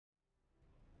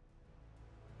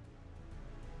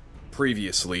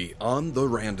Previously on The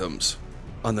Randoms.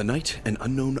 On the night an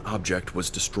unknown object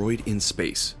was destroyed in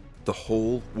space, the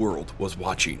whole world was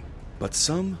watching. But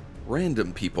some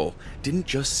random people didn't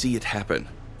just see it happen.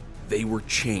 They were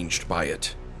changed by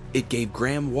it. It gave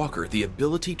Graham Walker the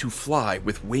ability to fly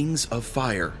with wings of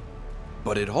fire.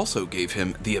 But it also gave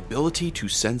him the ability to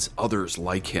sense others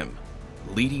like him,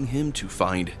 leading him to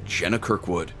find Jenna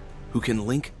Kirkwood, who can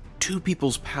link two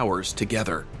people's powers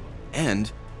together,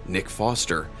 and Nick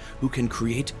Foster, who can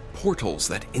create portals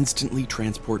that instantly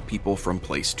transport people from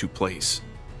place to place.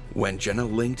 When Jenna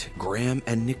linked Graham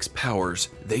and Nick's powers,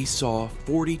 they saw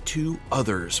 42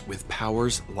 others with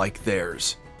powers like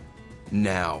theirs.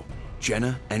 Now,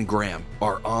 Jenna and Graham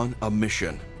are on a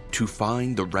mission to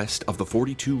find the rest of the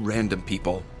 42 random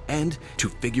people and to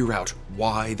figure out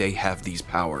why they have these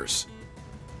powers.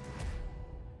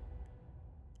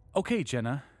 Okay,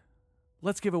 Jenna.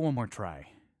 Let's give it one more try.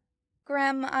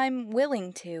 Graham, I'm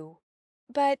willing to.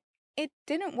 But it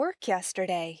didn't work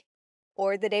yesterday.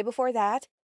 Or the day before that.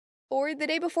 Or the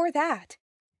day before that.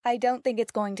 I don't think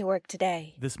it's going to work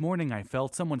today. This morning I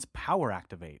felt someone's power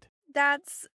activate.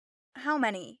 That's... how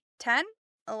many? 10?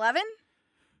 11?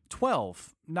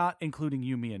 12, not including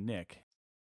you, me, and Nick.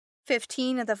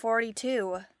 15 of the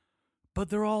 42. But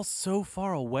they're all so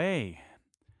far away.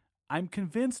 I'm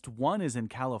convinced one is in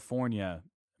California,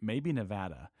 maybe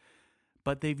Nevada.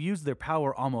 But they've used their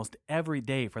power almost every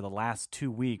day for the last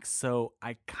 2 weeks, so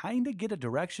I kinda get a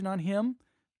direction on him,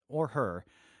 or her.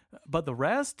 But the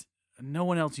rest, no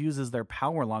one else uses their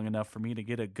power long enough for me to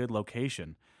get a good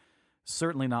location.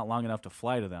 Certainly not long enough to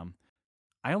fly to them.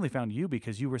 I only found you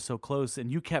because you were so close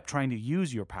and you kept trying to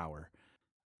use your power.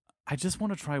 I just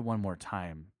want to try one more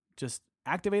time. Just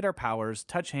activate our powers,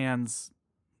 touch hands,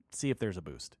 see if there's a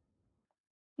boost.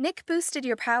 Nick boosted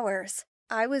your powers.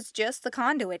 I was just the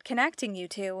conduit connecting you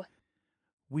two.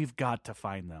 We've got to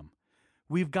find them.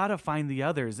 We've got to find the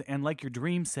others, and like your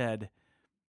dream said,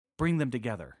 bring them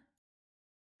together.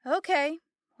 Okay,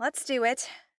 let's do it.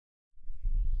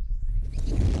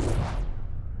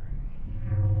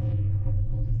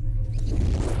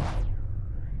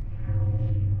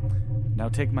 Now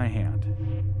take my hand.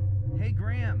 Hey,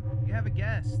 Graham, you have a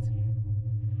guest.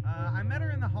 I met her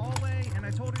in the hallway, and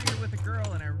I told her you're with a girl,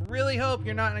 and I really hope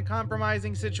you're not in a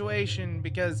compromising situation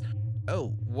because...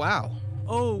 Oh, wow.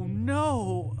 Oh,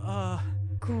 no,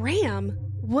 Graham,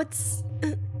 what's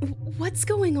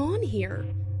going on here?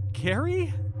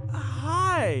 Carrie?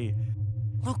 Hi!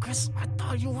 Lucas, I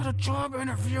thought you had a job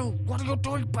interview. What are you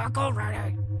doing back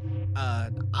already?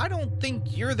 I don't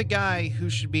think you're the guy who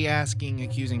should be asking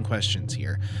accusing questions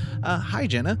here. Hi,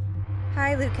 Jenna.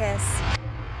 Hi, Lucas.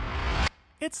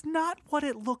 It's not what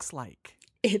it looks like.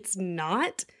 It's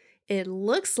not? It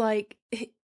looks like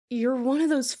you're one of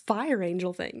those fire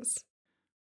angel things.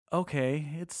 Okay,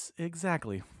 it's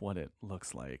exactly what it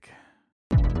looks like.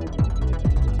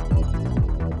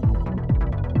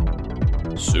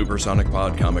 Supersonic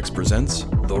Pod Comics presents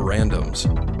The Randoms.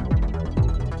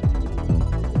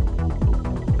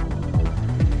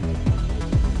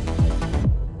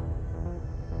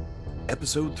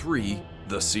 Episode 3,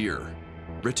 The Seer.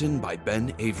 Written by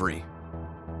Ben Avery.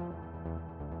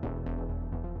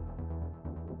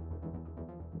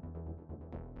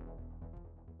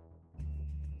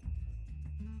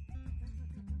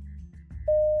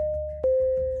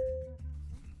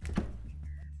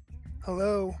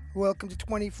 Hello, welcome to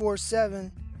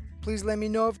 24/7. Please let me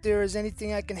know if there is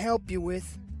anything I can help you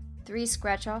with. 3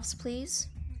 scratch-offs, please.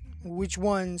 Which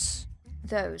ones?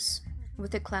 Those,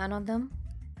 with a clown on them.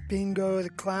 Bingo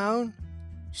the Clown?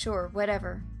 Sure,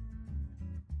 whatever.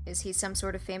 Is he some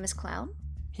sort of famous clown?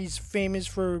 He's famous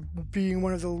for being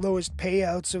one of the lowest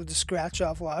payouts of the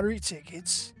scratch-off lottery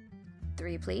tickets.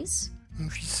 3, please.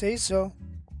 If you say so.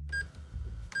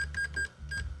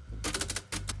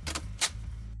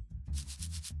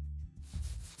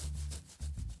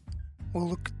 Well,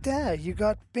 look at that. You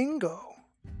got bingo.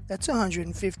 That's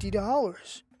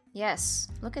 $150. Yes,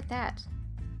 look at that.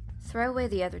 Throw away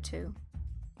the other 2.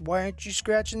 Why aren't you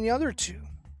scratching the other 2?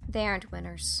 They aren't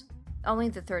winners. Only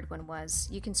the 3rd one was.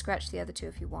 You can scratch the other 2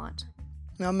 if you want.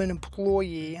 I'm an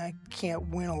employee. I can't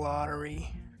win a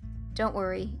lottery. Don't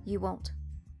worry, you won't.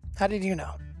 How did you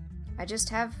know? I just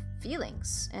have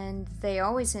feelings, and they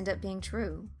always end up being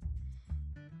true.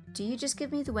 Do you just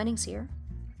give me the winnings here?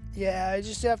 Yeah, I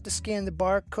just have to scan the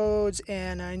barcodes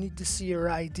and I need to see your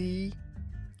ID.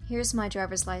 Here's my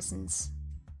driver's license.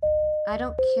 I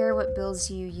don't care what bills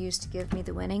you use to give me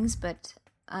the winnings, but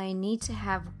I need to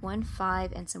have 1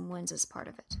 5 and some wins as part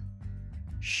of it.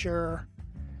 Sure.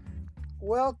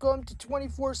 Welcome to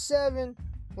 24/7.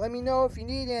 Let me know if you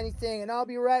need anything and I'll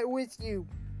be right with you.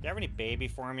 you have any baby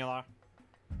formula?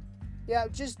 Yeah,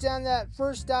 just down that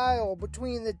first aisle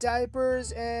between the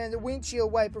diapers and the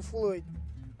windshield wiper fluid.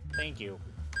 Thank you.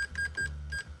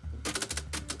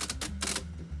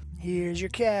 Here's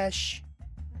your cash.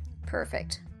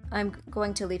 Perfect. I'm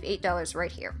going to leave $8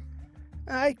 right here.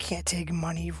 I can't take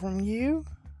money from you.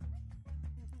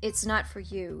 It's not for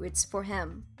you, it's for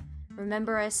him.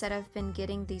 Remember I said I've been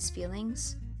getting these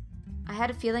feelings? I had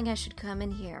a feeling I should come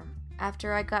in here.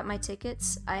 After I got my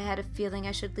tickets, I had a feeling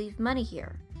I should leave money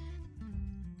here.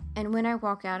 And when I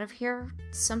walk out of here,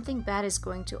 something bad is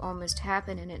going to almost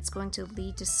happen, and it's going to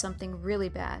lead to something really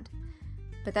bad.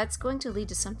 But that's going to lead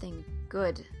to something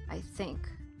good, I think.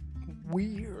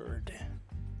 Weird.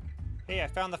 Hey, I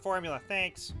found the formula,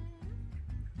 thanks.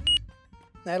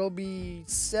 That'll be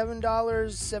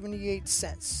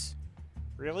 $7.78.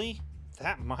 Really?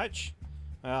 That much?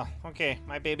 Well, okay,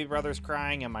 my baby brother's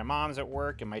crying, and my mom's at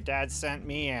work, and my dad sent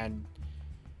me, and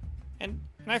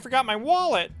I forgot my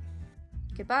wallet!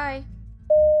 Goodbye.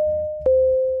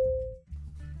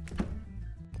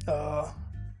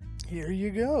 Here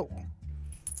you go.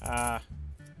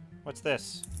 What's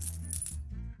this?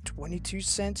 22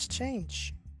 cents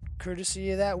change. Courtesy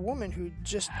of that woman who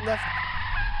just left.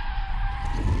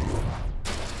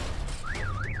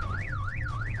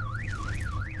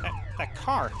 That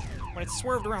car, when it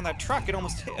swerved around that truck, it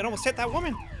almost hit that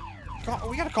woman.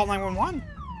 We gotta call 911.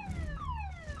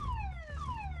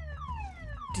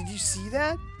 Did you see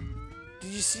that?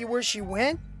 Did you see where she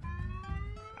went?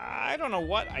 I don't know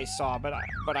what I saw, but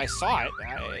I saw it.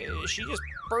 She just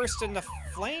burst into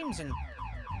flames and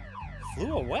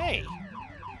flew away.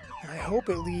 I hope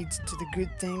it leads to the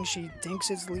good thing she thinks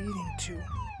it's leading to.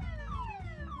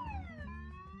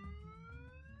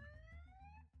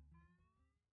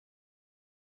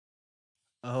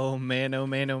 Oh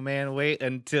man, wait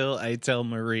until I tell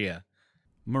Maria.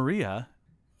 Maria?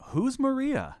 Who's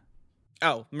Maria?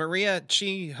 Oh, Maria,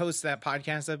 she hosts that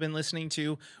podcast I've been listening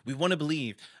to, We Want to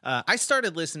Believe. I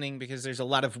started listening because there's a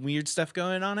lot of weird stuff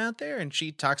going on out there, and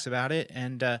she talks about it.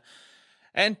 And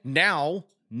now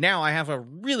I have a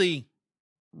really,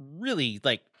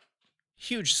 like,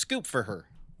 huge scoop for her.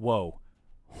 Whoa.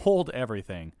 Hold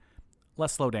everything.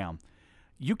 Let's slow down.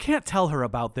 You can't tell her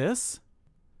about this.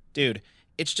 Dude,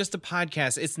 it's just a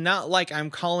podcast. It's not like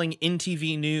I'm calling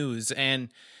NTV News. And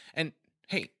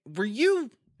hey, were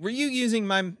you using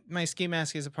my ski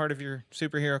mask as a part of your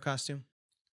superhero costume?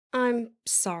 I'm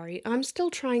sorry. I'm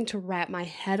still trying to wrap my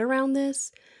head around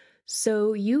this.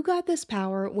 So you got this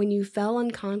power when you fell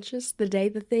unconscious the day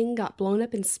the thing got blown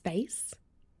up in space?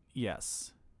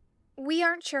 Yes. We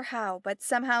aren't sure how, but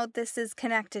somehow this is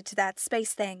connected to that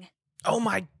space thing. Oh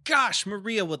my gosh,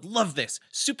 Maria would love this.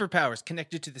 Superpowers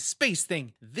connected to the space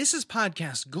thing. This is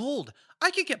podcast gold.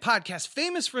 I could get podcast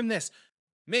famous from this.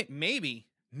 Maybe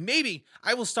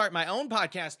I will start my own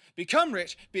podcast, become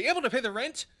rich, be able to pay the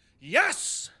rent.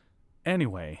 Yes!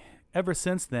 Anyway, ever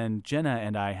since then, Jenna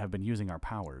and I have been using our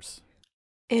powers.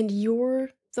 And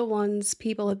you're the ones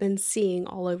people have been seeing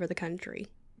all over the country.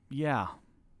 Yeah.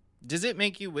 Does it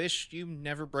make you wish you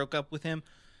never broke up with him?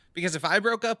 Because if I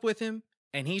broke up with him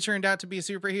and he turned out to be a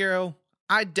superhero,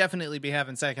 I'd definitely be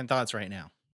having second thoughts right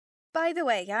now. By the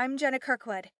way, I'm Jenna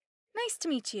Kirkwood. Nice to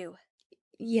meet you.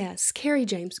 Yes, Carrie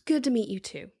James, good to meet you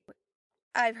too.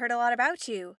 I've heard a lot about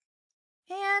you.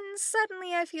 And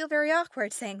suddenly I feel very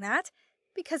awkward saying that,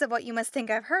 because of what you must think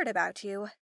I've heard about you.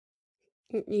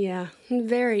 Yeah,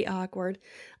 very awkward.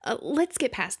 Let's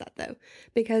get past that though,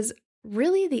 because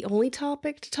really the only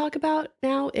topic to talk about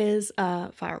now is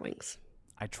Firewings.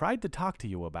 I tried to talk to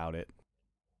you about it.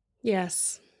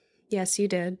 Yes, you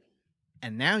did.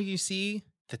 And now you see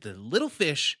that the little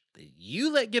fish that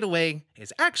you let get away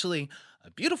is actually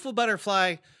a beautiful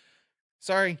butterfly.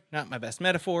 Sorry, not my best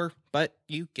metaphor, but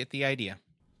you get the idea.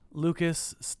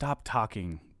 Lucas, stop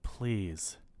talking,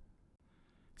 please.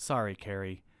 Sorry,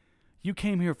 Carrie. You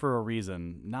came here for a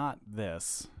reason, not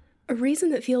this. A reason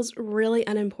that feels really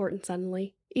unimportant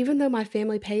suddenly. Even though my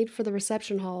family paid for the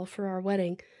reception hall for our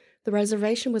wedding, the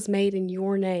reservation was made in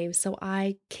your name, so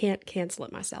I can't cancel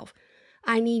it myself.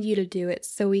 I need you to do it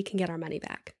so we can get our money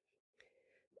back.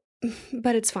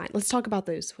 But it's fine. Let's talk about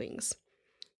those wings.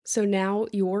 So now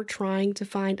you're trying to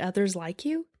find others like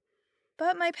you?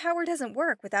 But my power doesn't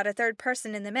work without a third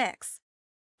person in the mix.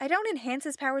 I don't enhance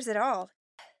his powers at all.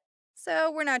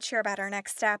 So we're not sure about our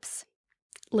next steps.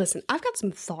 Listen, I've got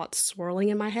some thoughts swirling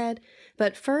in my head,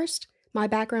 but first, my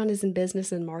background is in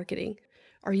business and marketing.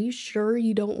 Are you sure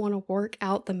you don't want to work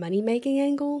out the money-making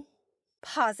angle?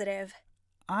 Positive.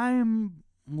 I'm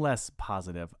less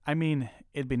positive. I mean,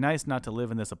 it'd be nice not to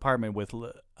live in this apartment with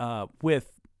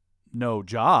no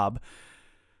job,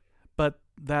 but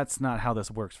that's not how this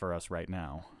works for us right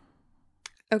now.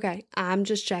 Okay, I'm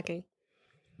just checking.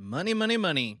 Money, money,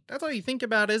 money. That's all you think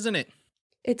about, isn't it?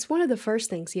 It's one of the first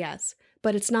things, yes,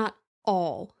 but it's not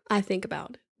all I think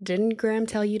about. Didn't Graham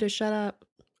tell you to shut up?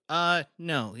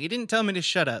 No, he didn't tell me to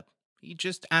shut up. He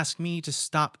just asked me to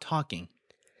stop talking.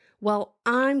 Well,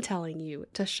 I'm telling you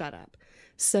to shut up.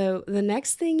 So the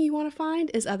next thing you want to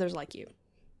find is others like you.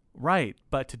 Right,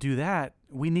 but to do that,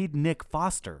 we need Nick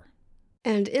Foster.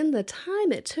 And in the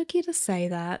time it took you to say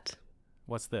that...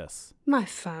 What's this? My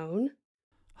phone.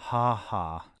 Ha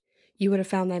ha. You would have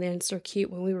found that answer cute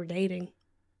when we were dating.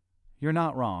 You're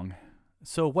not wrong.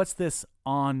 So what's this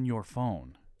on your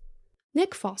phone?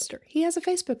 Nick Foster. He has a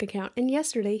Facebook account, and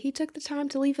yesterday he took the time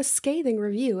to leave a scathing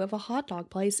review of a hot dog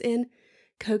place in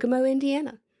Kokomo,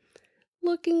 Indiana.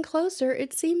 Looking closer,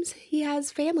 it seems he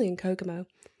has family in Kokomo.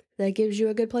 That gives you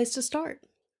a good place to start.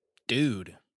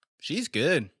 Dude, she's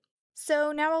good.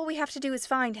 So now all we have to do is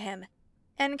find him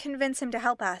and convince him to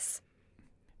help us.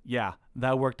 Yeah,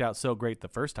 that worked out so great the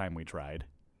first time we tried.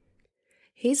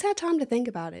 He's had time to think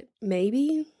about it.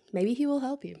 Maybe he will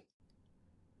help you.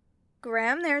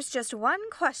 Graham, there's just one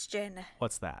question.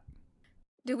 What's that?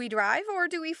 Do we drive or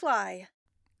do we fly?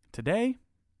 Today,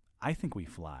 I think we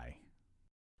fly.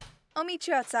 I'll meet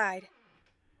you outside.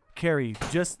 Carrie,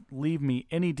 just leave me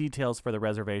any details for the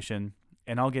reservation,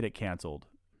 and I'll get it canceled.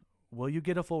 Will you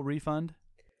get a full refund?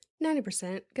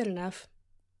 90%. Good enough.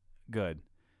 Good.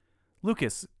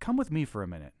 Lucas, come with me for a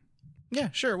minute. Yeah,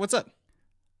 sure. What's up?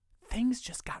 Things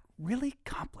just got really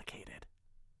complicated.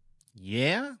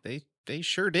 Yeah, they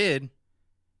sure did.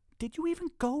 Did you even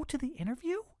go to the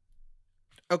interview?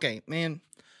 Okay, man.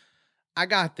 I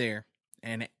got there,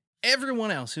 and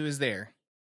everyone else who was there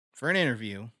for an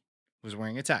interview was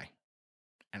wearing a tie.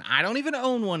 And I don't even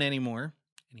own one anymore.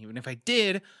 And even if I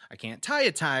did, I can't tie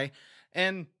a tie.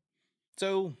 And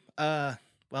so, I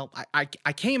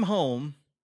came home,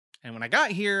 and when I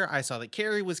got here, I saw that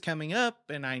Carrie was coming up,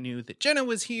 and I knew that Jenna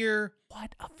was here.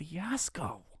 What a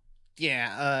fiasco.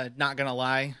 Yeah, not gonna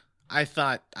lie. I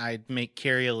thought I'd make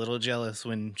Carrie a little jealous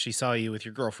when she saw you with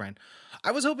your girlfriend.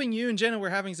 I was hoping you and Jenna were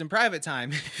having some private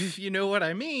time, if you know what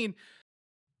I mean.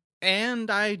 And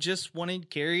I just wanted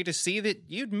Carrie to see that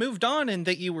you'd moved on and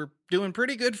that you were doing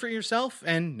pretty good for yourself.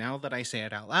 And now that I say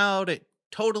it out loud, it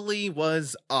totally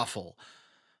was awful.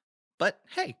 But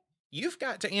hey, you've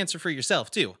got to answer for yourself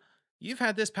too. You've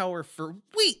had this power for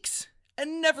weeks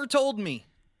and never told me.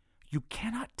 You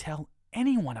cannot tell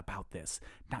anyone about this.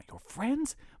 Not your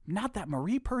friends, not that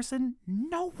Marie person,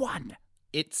 no one.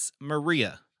 It's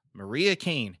Maria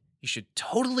Kane. You should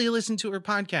totally listen to her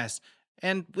podcast,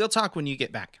 and we'll talk when you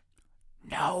get back.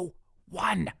 No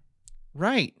one.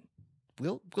 Right.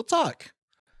 We'll talk.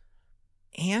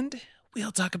 And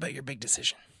we'll talk about your big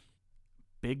decision.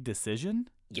 Big decision?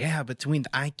 Yeah, between the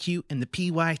IQ and the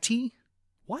PYT.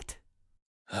 What?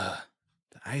 The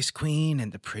Ice Queen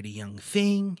and the pretty young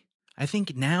thing. I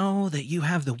think now that you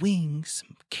have the wings,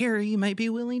 Carrie might be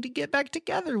willing to get back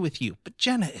together with you, but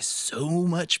Jenna is so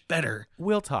much better.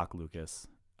 We'll talk, Lucas,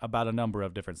 about a number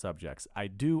of different subjects. I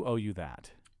do owe you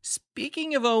that.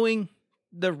 Speaking of owing,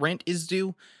 the rent is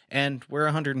due, and we're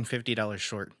 $150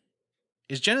 short.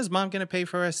 Is Jenna's mom going to pay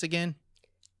for us again?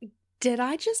 Did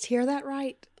I just hear that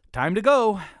right? Time to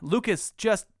go. Lucas,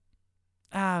 just...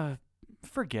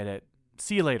 forget it.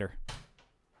 See you later.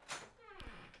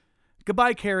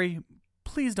 Goodbye, Carrie.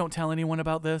 Please don't tell anyone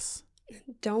about this.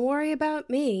 Don't worry about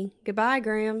me. Goodbye,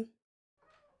 Graham.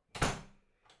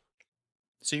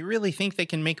 So you really think they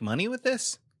can make money with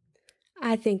this?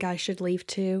 I think I should leave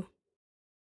too.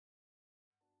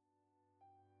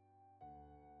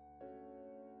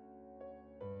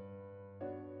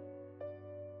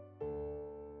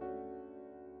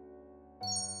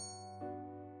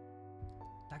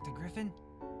 Dr. Griffin?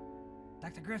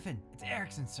 Dr. Griffin, it's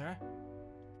Erickson, sir.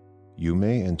 You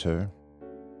may enter.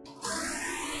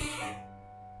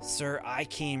 Sir, I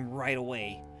came right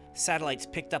away. Satellites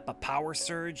picked up a power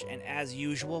surge, and as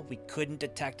usual, we couldn't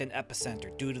detect an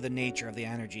epicenter due to the nature of the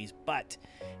energies. But,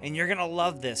 and you're gonna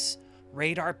love this,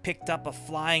 radar picked up a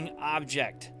flying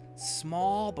object.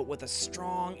 Small, but with a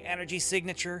strong energy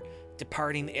signature,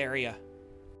 departing the area.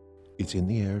 It's in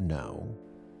the air now.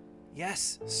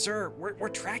 Yes, sir, we're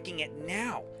tracking it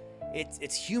now.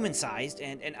 It's human-sized,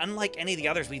 and unlike any of the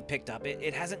others we've picked up,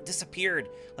 it hasn't disappeared,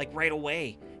 like, right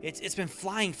away. It's been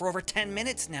flying for over 10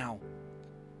 minutes now.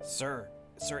 Sir,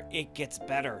 it gets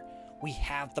better. We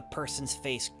have the person's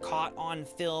face caught on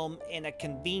film in a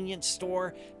convenience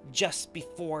store just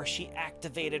before she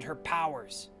activated her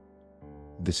powers.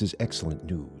 This is excellent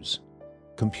news.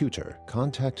 Computer,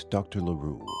 contact Dr.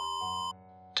 LaRue.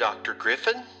 Dr.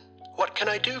 Griffin? What can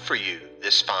I do for you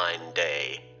this fine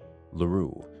day?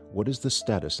 LaRue, what is the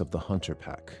status of the Hunter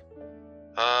Pack?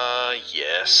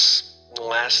 Yes.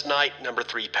 Last night, number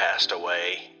 3 passed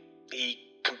away. He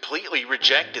completely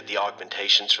rejected the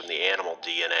augmentations from the animal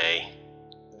DNA.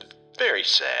 Very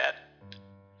sad.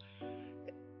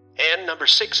 And number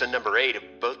 6 and number 8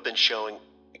 have both been showing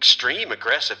extreme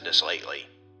aggressiveness lately.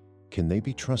 Can they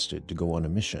be trusted to go on a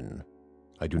mission?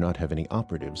 I do not have any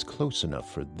operatives close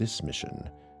enough for this mission,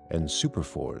 and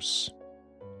Superforce.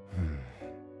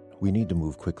 We need to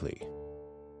move quickly.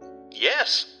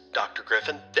 Yes, Dr.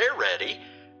 Griffin, they're ready.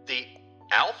 The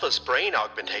Alpha's brain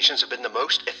augmentations have been the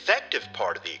most effective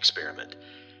part of the experiment.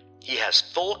 He has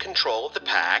full control of the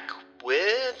pack,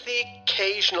 with the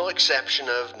occasional exception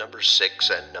of number 6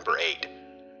 and number 8.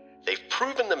 They've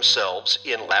proven themselves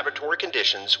in laboratory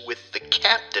conditions with the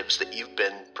captives that you've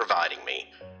been providing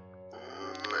me.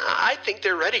 I think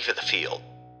they're ready for the field.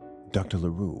 Dr.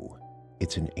 LaRue,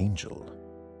 it's an angel.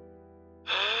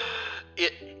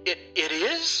 It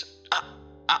is?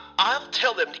 I'll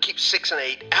tell them to keep 6 and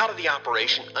 8 out of the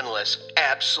operation unless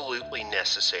absolutely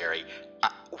necessary.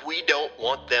 We don't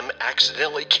want them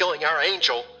accidentally killing our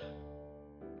angel.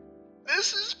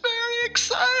 This is very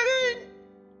exciting!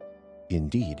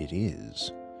 Indeed it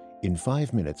is. In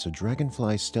 5 minutes, a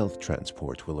Dragonfly stealth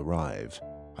transport will arrive.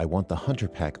 I want the Hunter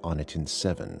Pack on it in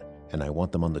 7, and I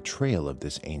want them on the trail of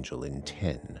this angel in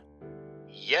 10.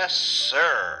 Yes,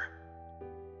 sir.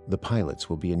 The pilots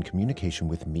will be in communication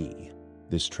with me.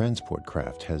 This transport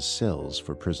craft has cells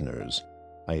for prisoners.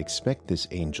 I expect this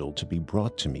angel to be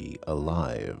brought to me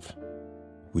alive.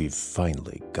 We've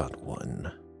finally got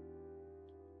one.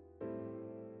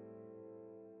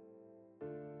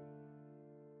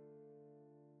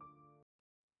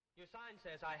 Your sign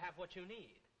says I have what you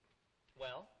need.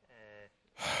 Well,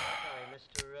 sorry,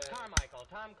 Mr. Carmichael,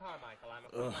 Tom Carmichael. I'm a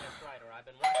freelance writer. I've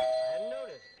been working. I hadn't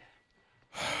noticed.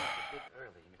 It's a bit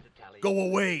early, Mr. Talley. Go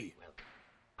away. Well,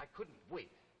 I couldn't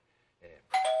wait.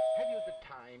 Have you the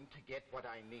time to get what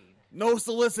I need? No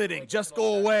soliciting. Just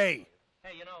go away.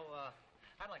 Hey,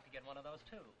 I'd like to get one of those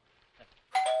too. What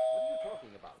are you talking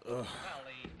about? Well,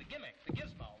 the gimmick, the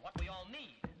gizmo, what we all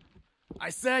need.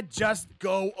 I said just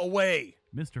go away.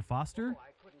 Mr. Foster?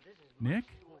 Nick?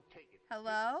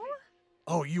 Hello?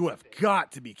 Oh, you have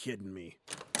got to be kidding me.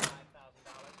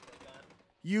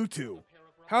 You two.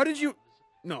 How did you...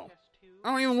 No.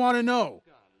 I don't even want to know.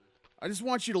 I just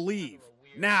want you to leave.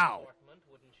 Now.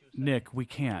 Nick, we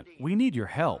can't. We need your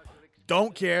help.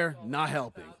 Don't care. Not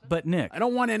helping. But Nick... I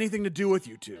don't want anything to do with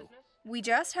you two. We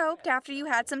just hoped after you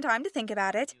had some time to think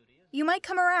about it, you might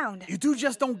come around. You two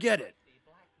just don't get it.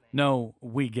 No,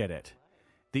 we get it.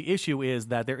 The issue is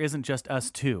that there isn't just us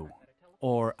two.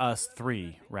 Or us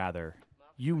 3, rather.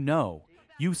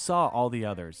 You saw all the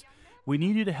others. We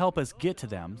need you to help us get to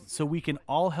them so we can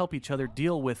all help each other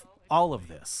deal with all of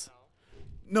this.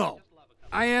 No,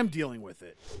 I am dealing with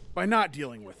it. By not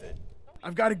dealing with it.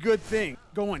 I've got a good thing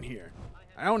going here.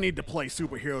 I don't need to play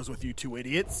superheroes with you two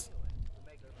idiots.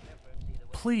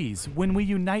 Please, when we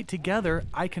unite together,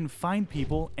 I can find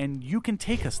people and you can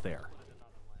take us there.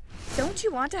 Don't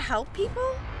you want to help people?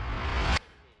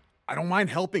 I don't mind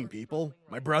helping people.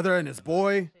 My brother and his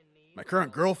boy, my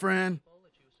current girlfriend,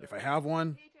 if I have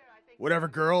one, whatever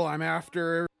girl I'm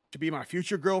after to be my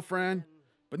future girlfriend,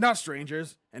 but not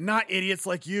strangers and not idiots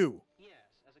like you.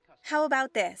 How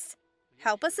about this?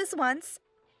 Help us this once,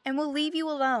 and we'll leave you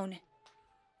alone.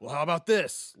 Well, how about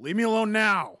this? Leave me alone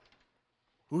now.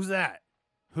 Who's that?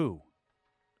 Who?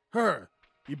 Her.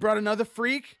 You brought another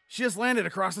freak? She just landed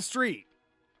across the street.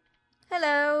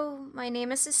 Hello, my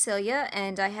name is Cecilia,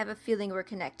 and I have a feeling we're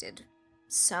connected.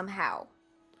 Somehow.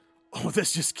 Oh,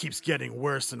 this just keeps getting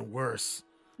worse and worse.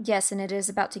 Yes, and it is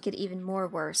about to get even more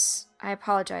worse. I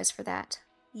apologize for that.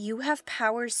 You have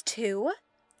powers too?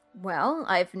 Well,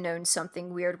 I've known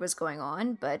something weird was going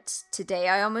on, but today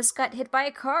I almost got hit by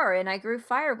a car and I grew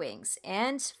fire wings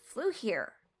and flew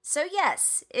here. So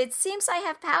yes, it seems I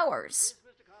have powers.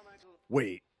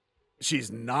 Wait,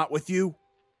 she's not with you?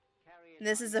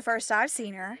 This is the first I've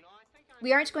seen her.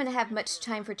 We aren't going to have much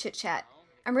time for chit-chat.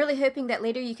 I'm really hoping that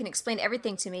later you can explain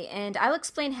everything to me, and I'll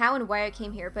explain how and why I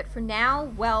came here, but for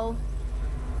now, well...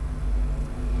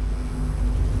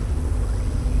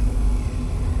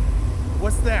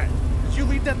 What's that? Did you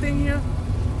leave that thing here?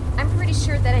 I'm pretty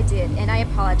sure that I did, and I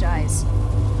apologize.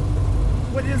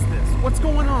 What is this? What's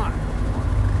going on?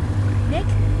 Nick,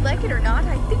 like it or not,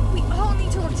 I think we all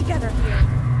need to work together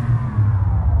here.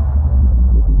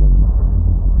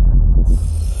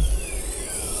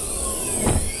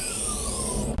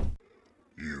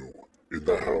 You, in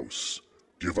the house,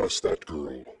 give us that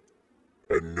girl.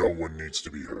 And no one needs to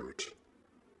be hurt.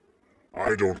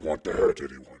 I don't want to hurt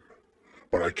anyone,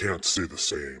 but I can't say the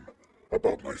same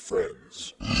about my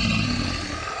friends.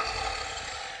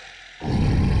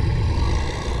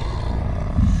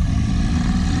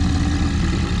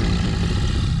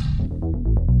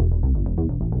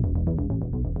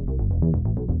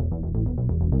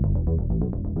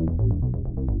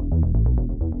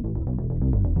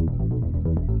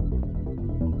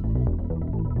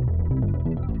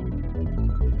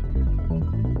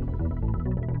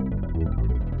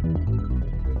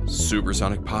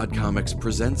 Supersonic Pod Comics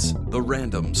presents The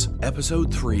Randoms,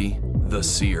 Episode 3, The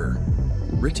Seer.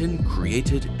 Written,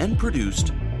 created, and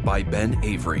produced by Ben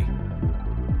Avery.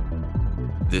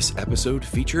 This episode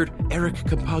featured Eric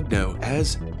Campagno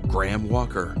as Graham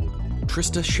Walker,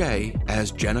 Trista Shea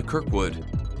as Jenna Kirkwood,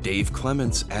 Dave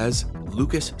Clements as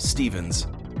Lucas Stevens,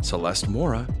 Celeste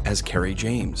Mora as Carrie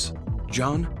James,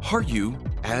 John Haryu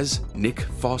as Nick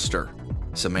Foster,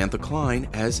 Samantha Klein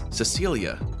as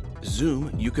Cecilia, Zoom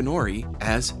Yukinori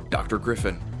as Dr.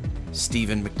 Griffin,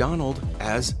 Stephen McDonald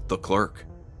as the Clerk,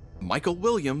 Michael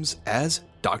Williams as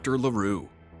Dr. LaRue.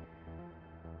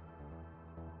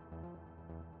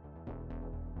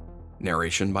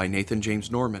 Narration by Nathan James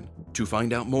Norman. To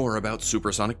find out more about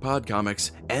Supersonic Pod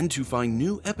Comics and to find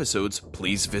new episodes,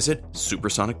 please visit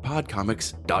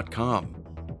supersonicpodcomics.com.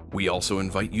 We also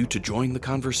invite you to join the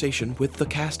conversation with the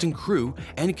cast and crew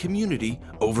and community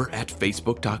over at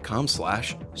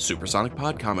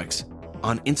facebook.com/supersonicpodcomics,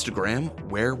 on Instagram,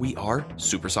 where we are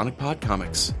Supersonic Pod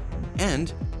Comics,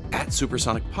 and at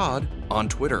Supersonic Pod on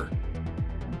Twitter.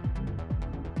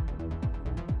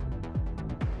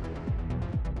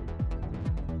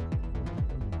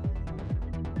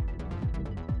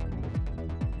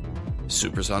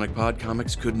 Supersonic Pod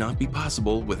Comics could not be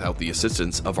possible without the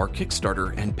assistance of our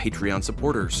Kickstarter and Patreon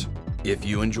supporters. If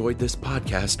you enjoyed this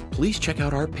podcast, please check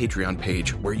out our Patreon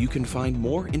page where you can find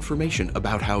more information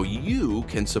about how you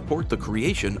can support the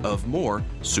creation of more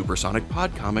Supersonic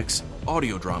Pod Comics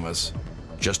audio dramas.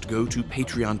 Just go to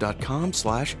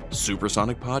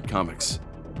patreon.com/supersonicpodcomics.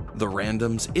 The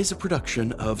Randoms is a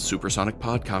production of Supersonic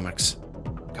Pod Comics.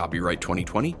 Copyright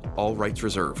 2020, all rights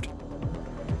reserved.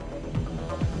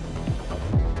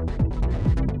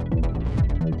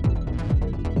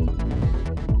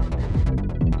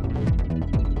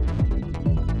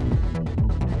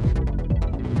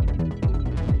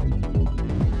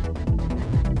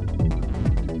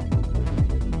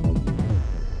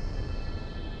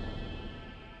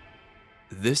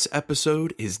 This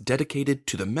episode is dedicated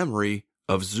to the memory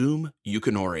of Zoom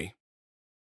Yukinori.